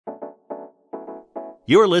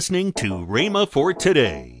You're listening to Rhema for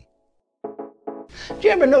Today. Do you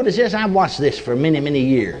ever notice this? I've watched this for many, many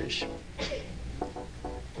years.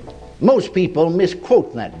 Most people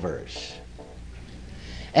misquote that verse.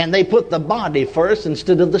 And they put the body first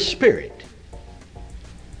instead of the spirit.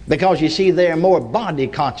 Because you see, they're more body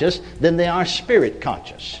conscious than they are spirit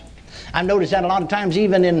conscious. I've noticed that a lot of times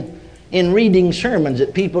even in reading sermons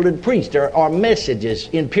that people had preached or messages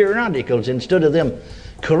in periodicals, instead of them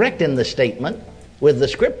correcting the statement with the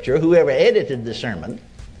scripture, whoever edited the sermon,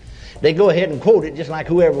 they go ahead and quote it just like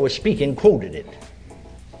whoever was speaking quoted it.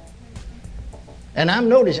 And I've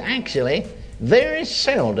noticed actually, very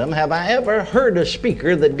seldom have I ever heard a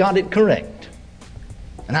speaker that got it correct.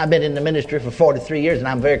 And I've been in the ministry for 43 years and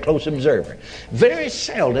I'm a very close observer. Very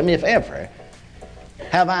seldom, if ever,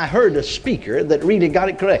 have I heard a speaker that really got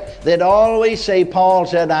it correct. They'd always say, Paul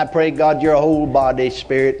said, I pray God your whole body,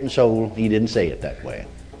 spirit, and soul. He didn't say it that way.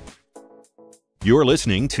 You're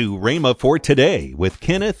listening to Rhema for Today with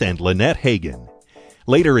Kenneth and Lynette Hagin.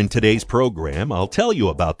 Later in today's program, I'll tell you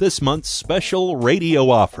about this month's special radio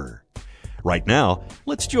offer. Right now,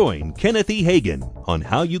 let's join Kenneth E. Hagin on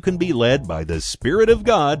How You Can Be Led by the Spirit of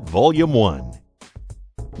God, Volume 1.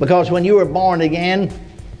 Because when you were born again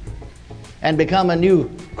and become a new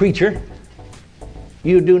creature,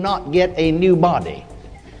 you do not get a new body.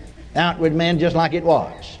 Outward man just like it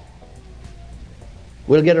was.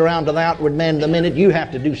 We'll get around to the outward man in a minute. You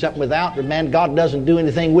have to do something with the outward man. God doesn't do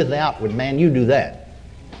anything with the outward man. You do that.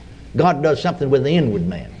 God does something with the inward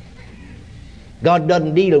man. God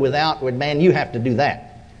doesn't deal with the outward man. You have to do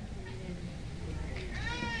that.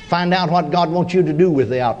 Find out what God wants you to do with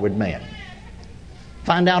the outward man.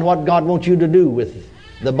 Find out what God wants you to do with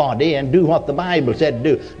the body and do what the Bible said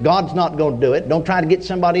to do. God's not going to do it. Don't try to get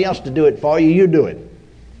somebody else to do it for you. You do it.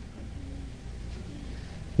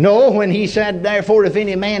 No, when he said, therefore, if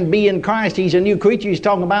any man be in Christ, he's a new creature, he's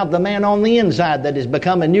talking about the man on the inside that has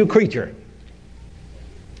become a new creature.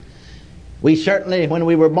 We certainly, when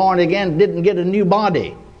we were born again, didn't get a new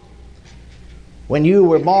body. When you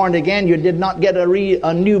were born again, you did not get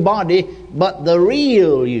a new body, but the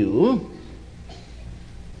real you,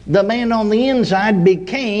 the man on the inside,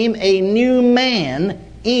 became a new man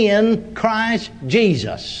in Christ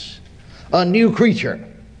Jesus, a new creature.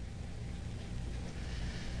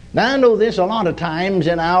 Now I know this a lot of times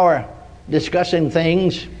in our discussing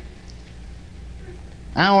things,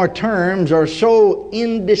 our terms are so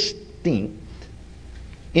indistinct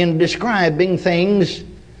in describing things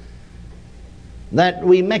that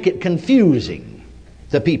we make it confusing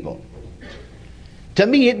to people. To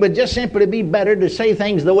me, it would just simply be better to say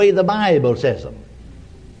things the way the Bible says them.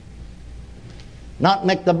 Not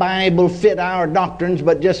make the Bible fit our doctrines,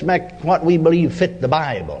 but just make what we believe fit the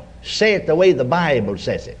Bible. Say it the way the Bible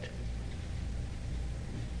says it.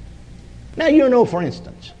 Now, you know, for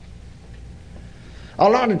instance, a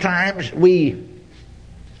lot of times we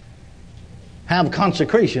have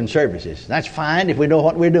consecration services. That's fine if we know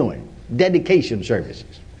what we're doing. Dedication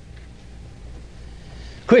services.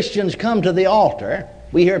 Christians come to the altar.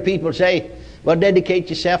 We hear people say, well, dedicate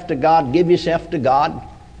yourself to God, give yourself to God.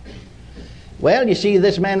 Well, you see,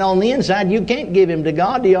 this man on the inside, you can't give him to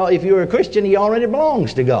God. If you're a Christian, he already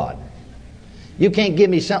belongs to God. You can't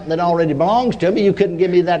give me something that already belongs to me. You couldn't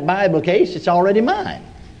give me that Bible case. It's already mine.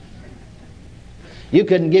 You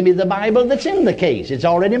couldn't give me the Bible that's in the case. It's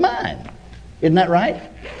already mine. Isn't that right?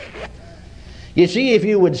 You see, if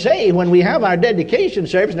you would say, when we have our dedication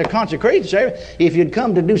service and our consecration service, if you'd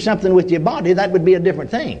come to do something with your body, that would be a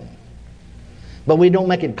different thing. But we don't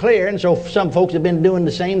make it clear, and so some folks have been doing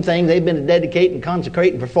the same thing. They've been dedicating and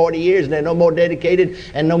consecrating for 40 years, and they're no more dedicated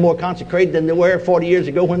and no more consecrated than they were 40 years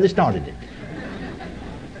ago when they started it.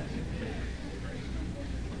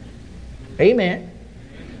 Amen.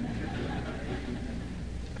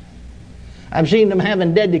 I've seen them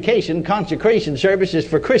having dedication, consecration services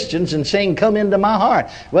for Christians and saying, come into my heart.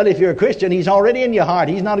 Well, if you're a Christian, he's already in your heart.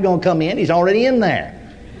 He's not going to come in. He's already in there.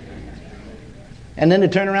 And then they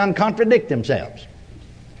turn around and contradict themselves.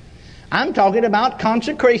 I'm talking about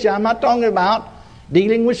consecration. I'm not talking about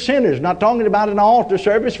dealing with sinners. I'm not talking about an altar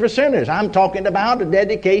service for sinners. I'm talking about a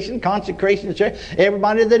dedication, consecration service.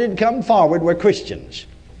 Everybody that had come forward were Christians.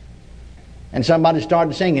 And somebody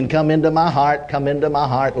started singing, come into my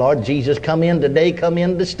heart, Lord Jesus, come in today, come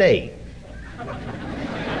in to stay.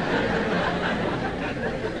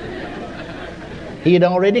 He had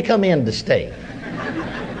already come in to stay.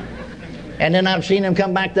 And then I've seen him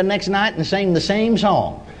come back the next night and sing the same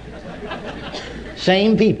song.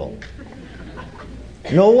 Same people.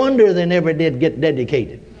 No wonder they never did get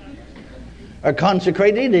dedicated or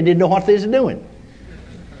consecrated. They didn't know what they was doing.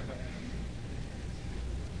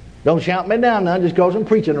 Don't shout me down now just because I'm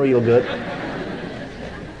preaching real good.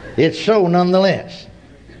 It's so nonetheless.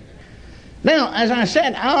 Now, as I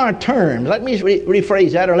said, our terms, let me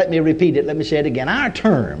rephrase that, or let me repeat it, let me say it again. Our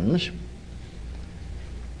terms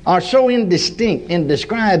are so indistinct in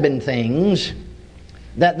describing things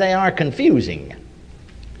that they are confusing.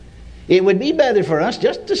 It would be better for us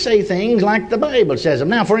just to say things like the Bible says them.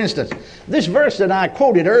 Now, for instance, this verse that I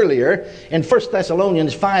quoted earlier in 1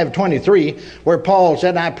 Thessalonians 5:23, where Paul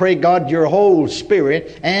said, I pray God your whole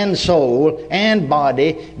spirit and soul and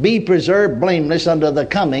body be preserved blameless unto the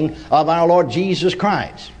coming of our Lord Jesus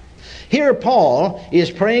Christ. Here Paul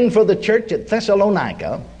is praying for the church at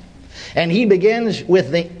Thessalonica, and he begins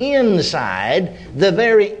with the inside, the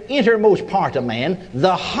very innermost part of man,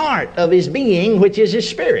 the heart of his being, which is his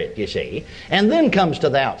spirit, you see. And then comes to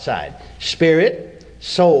the outside, spirit,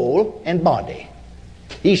 soul, and body.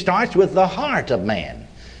 He starts with the heart of man,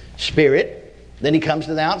 spirit, then he comes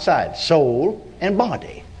to the outside, soul, and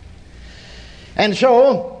body. And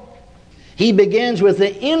so, he begins with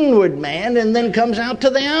the inward man and then comes out to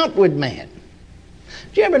the outward man.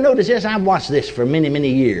 Did you ever notice this? I've watched this for many, many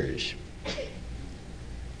years.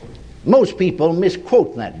 Most people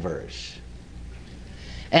misquote that verse.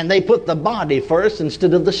 And they put the body first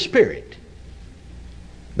instead of the spirit.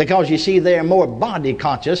 Because you see, they are more body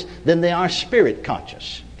conscious than they are spirit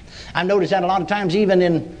conscious. I've noticed that a lot of times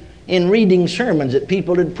even in reading sermons that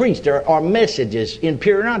people had preached or messages in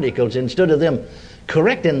periodicals, instead of them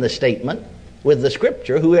correcting the statement with the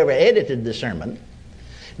scripture, whoever edited the sermon,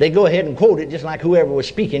 they go ahead and quote it just like whoever was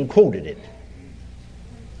speaking quoted it.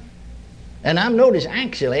 And I've noticed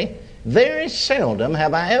actually, very seldom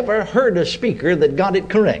have I ever heard a speaker that got it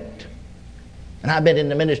correct. And I've been in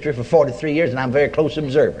the ministry for 43 years and I'm a very close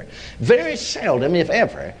observer. Very seldom, if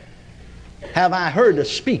ever, have I heard a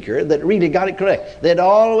speaker that really got it correct. They'd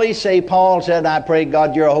always say, Paul said, I pray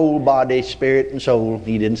God your whole body, spirit, and soul.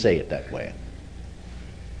 He didn't say it that way.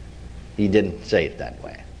 He didn't say it that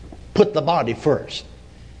way. Put the body first.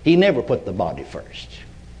 He never put the body first.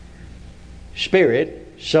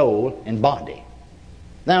 Spirit, soul, and body.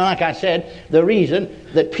 Now, like I said, the reason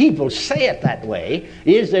that people say it that way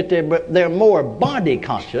is that they're more body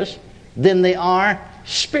conscious than they are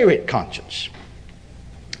spirit conscious.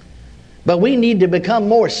 But we need to become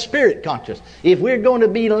more spirit conscious. If we're going to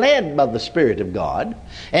be led by the Spirit of God,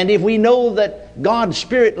 and if we know that God's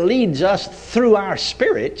Spirit leads us through our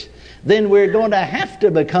spirits, then we're going to have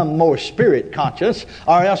to become more spirit conscious,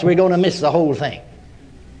 or else we're going to miss the whole thing.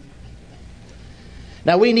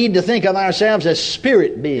 Now we need to think of ourselves as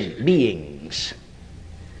spirit beings,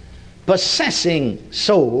 possessing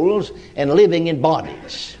souls and living in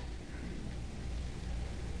bodies.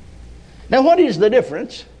 Now what is the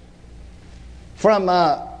difference from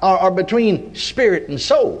or between spirit and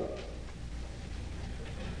soul?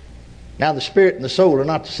 Now the spirit and the soul are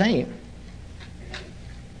not the same.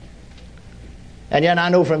 And yet I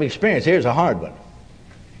know from experience, here's a hard one.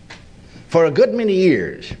 For a good many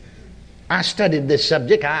years, I studied this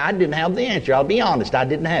subject. I didn't have the answer. I'll be honest, I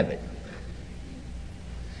didn't have it.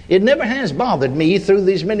 It never has bothered me through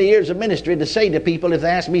these many years of ministry to say to people, if they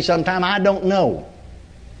ask me sometime, I don't know.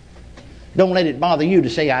 Don't let it bother you to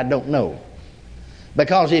say I don't know.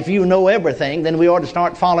 Because if you know everything, then we ought to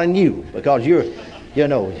start following you. Because you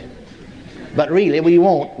know. But really, we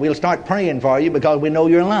won't. We'll start praying for you because we know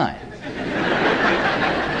you're lying.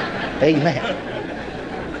 Amen.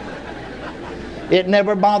 It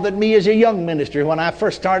never bothered me as a young minister when I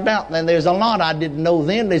first started out. And then there's a lot I didn't know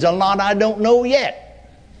then. There's a lot I don't know yet.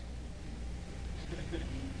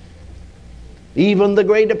 Even the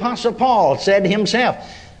great Apostle Paul said himself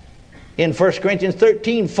in 1 Corinthians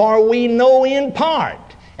 13, for we know in part,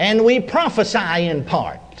 and we prophesy in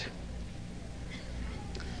part.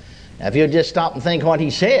 Now if you'll just stop and think what he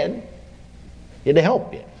said, it'll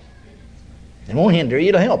help you. It won't hinder you,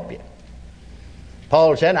 it'll help you.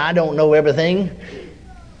 Paul said, I don't know everything.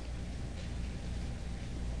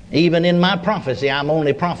 Even in my prophecy, I'm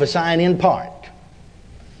only prophesying in part.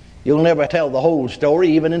 You'll never tell the whole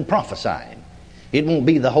story, even in prophesying. It won't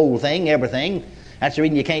be the whole thing, everything. That's the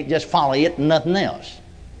reason you can't just follow it and nothing else.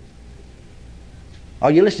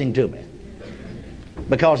 Are you listening to me?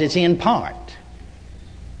 Because it's in part.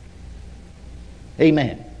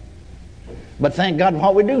 Amen. But thank God for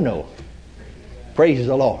what we do know. Praise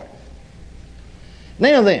the Lord.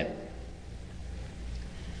 Now then,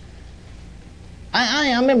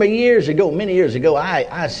 I remember years ago, many years ago,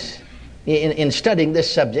 I in studying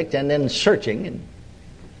this subject and then searching, and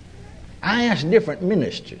I asked different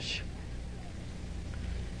ministers.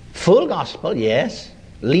 Full gospel, yes,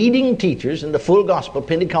 leading teachers in the full gospel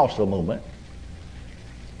Pentecostal movement.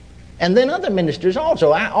 And then other ministers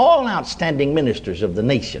also, all outstanding ministers of the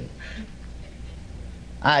nation.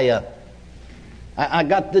 I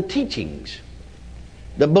got the teachings,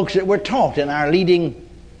 the books that were taught in our leading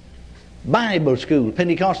Bible school,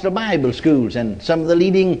 Pentecostal Bible schools, and some of the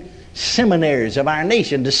leading seminaries of our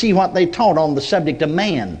nation to see what they taught on the subject of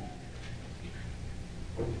man.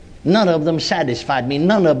 None of them satisfied me.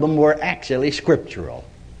 None of them were actually scriptural.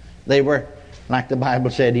 They were, like the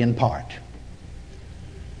Bible said, in part.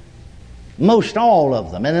 Most all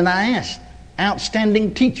of them. And then I asked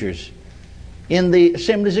outstanding teachers in the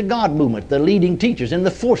Assemblies of God movement, the leading teachers, in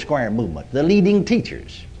the Foursquare movement, the leading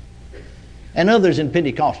teachers, and others in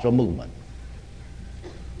Pentecostal movement.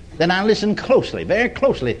 Then I listened closely, very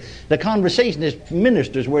closely, the conversation as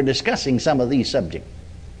ministers were discussing some of these subjects.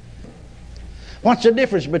 What's the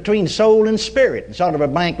difference between soul and spirit? And sort of a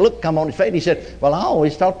blank look come on his face. He said, well, I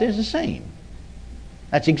always thought they're the same.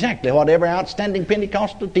 That's exactly what every outstanding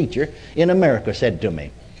Pentecostal teacher in America said to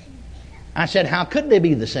me. I said, how could they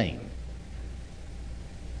be the same?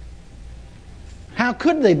 How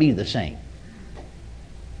could they be the same?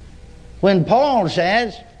 When Paul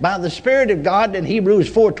says, by the Spirit of God in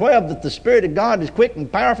Hebrews 4:12, that the Spirit of God is quick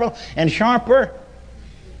and powerful and sharper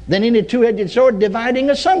than any two-edged sword, dividing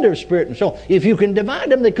asunder spirit and soul. If you can divide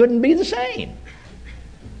them, they couldn't be the same.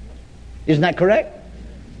 Isn't that correct?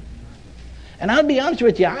 And I'll be honest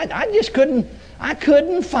with you, I just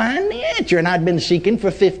couldn't find the answer. And I'd been seeking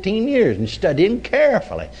for 15 years and studying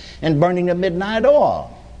carefully and burning the midnight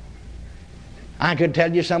oil. I could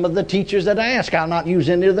tell you some of the teachers that I asked. I'll not use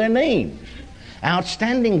any of their names.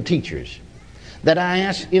 Outstanding teachers that I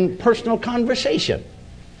asked in personal conversation.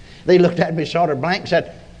 They looked at me sort of blank and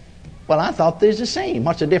said, well, I thought they was the same.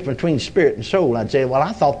 What's the difference between spirit and soul? I'd say, well,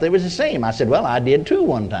 I thought they was the same. I said, well, I did too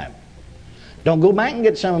one time. Don't go back and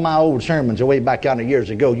get some of my old sermons way back out of years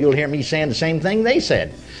ago. You'll hear me saying the same thing they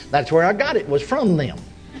said. That's where I got it, was from them.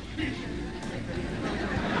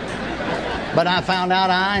 But I found out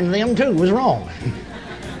I and them too was wrong.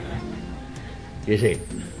 You see.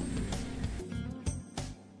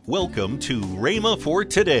 Welcome to Rhema for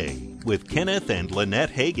Today with Kenneth and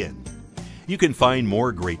Lynette Hagin. You can find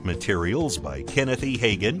more great materials by Kenneth E.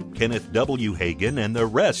 Hagin, Kenneth W. Hagin, and the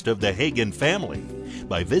rest of the Hagin family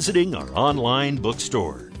by visiting our online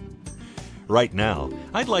bookstore. Right now,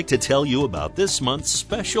 I'd like to tell you about this month's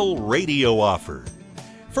special radio offer.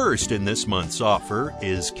 First in this month's offer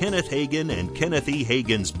is Kenneth Hagin and Kenneth E.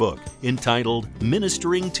 Hagin's book entitled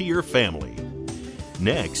Ministering to Your Family.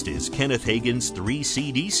 Next is Kenneth Hagin's 3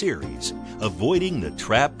 CD series, Avoiding the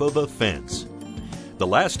Trap of Offense. The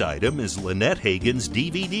last item is Lynette Hagin's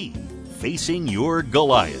DVD, Facing Your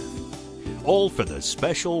Goliath. All for the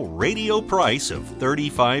special radio price of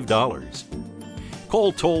 $35.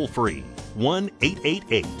 Call toll-free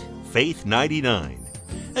 1-888-FAITH-99.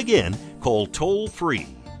 Again, call toll-free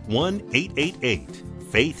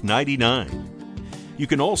 1-888-FAITH-99. You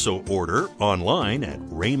can also order online at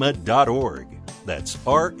rhema.org. That's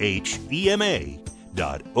RHEMA.org.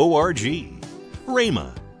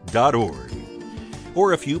 rhema.org.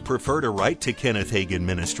 Or if you prefer to write to Kenneth Hagin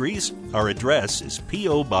Ministries, our address is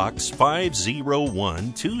P.O. Box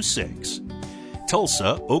 50126,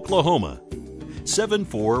 Tulsa, Oklahoma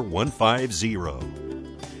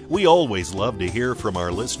 74150. We always love to hear from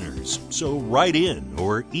our listeners, so write in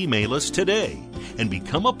or email us today and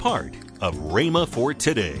become a part of Rhema for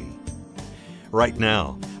Today. Right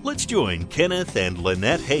now, let's join Kenneth and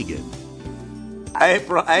Lynette Hagin.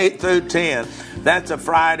 April 8th through 10th. That's a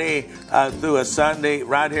Friday through a Sunday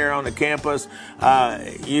right here on the campus.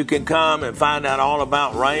 You can come and find out all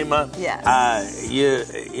about Rhema. Yes.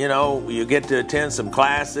 You get to attend some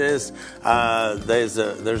classes. There's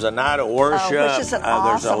a night of worship.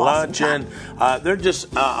 There's a luncheon. There's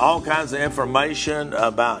just all kinds of information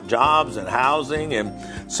about jobs and housing. And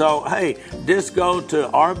so, hey, just go to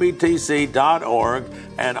rbtc.org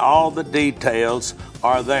and all the details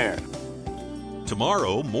are there.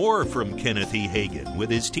 Tomorrow, more from Kenneth E. Hagin with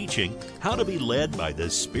his teaching, How to Be Led by the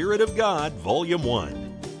Spirit of God, Volume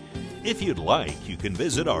 1. If you'd like, you can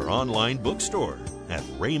visit our online bookstore at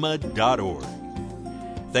rhema.org.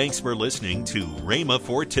 Thanks for listening to Rhema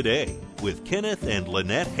for Today with Kenneth and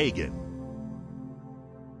Lynette Hagin.